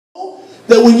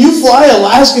that when you fly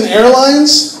Alaskan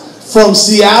Airlines from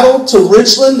Seattle to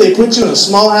Richland, they put you in a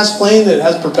small-ass plane that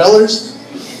has propellers?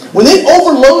 When they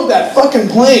overload that fucking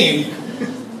plane,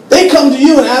 they come to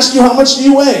you and ask you, how much do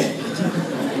you weigh?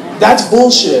 That's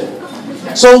bullshit.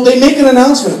 So they make an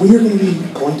announcement. We are going to be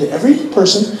going to every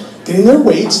person, getting their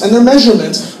weights and their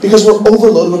measurements because we're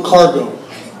overloaded with cargo.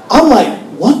 I'm like,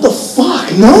 what the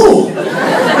fuck? No.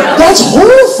 That's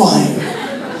horrifying.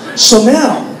 So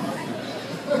now,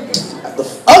 the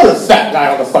other fat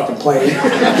guy on the fucking plane,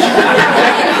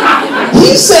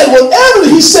 he said whatever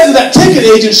he said to that ticket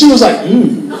agent, she was like,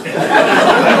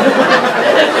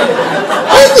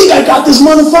 I think I got this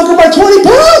motherfucker by 20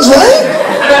 pounds, right?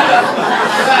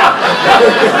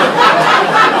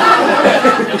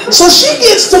 So she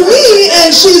gets to me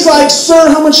and she's like, sir,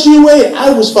 how much do you weigh?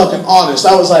 I was fucking honest.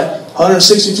 I was like,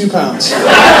 162 pounds.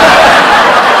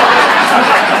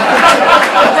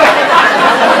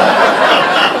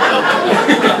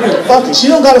 Fuck it, she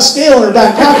don't got a scale in her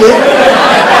back pocket.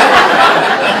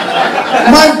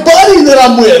 My buddy that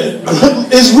I'm with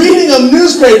is reading a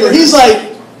newspaper. He's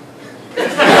like,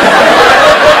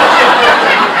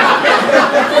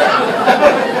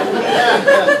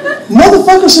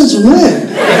 motherfucker, since when?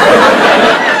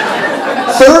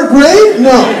 3rd grade?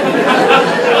 No.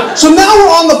 So now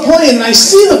we're on the plane and I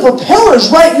see the propellers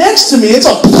right next to me. It's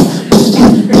a...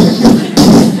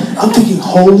 I'm thinking,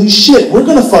 holy shit, we're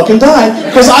gonna fucking die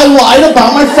because I lied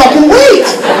about my fucking weight.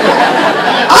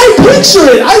 I picture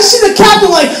it. I see the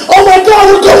captain like, oh my God,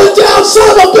 we're going down, son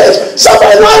of a bitch.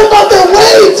 Somebody lied about their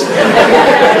weight.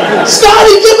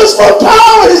 Scotty, give us more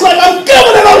power. He's like, I'm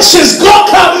giving it. Oh, shit's got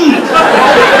cotton.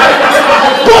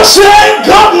 Bullshit ain't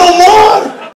got no more.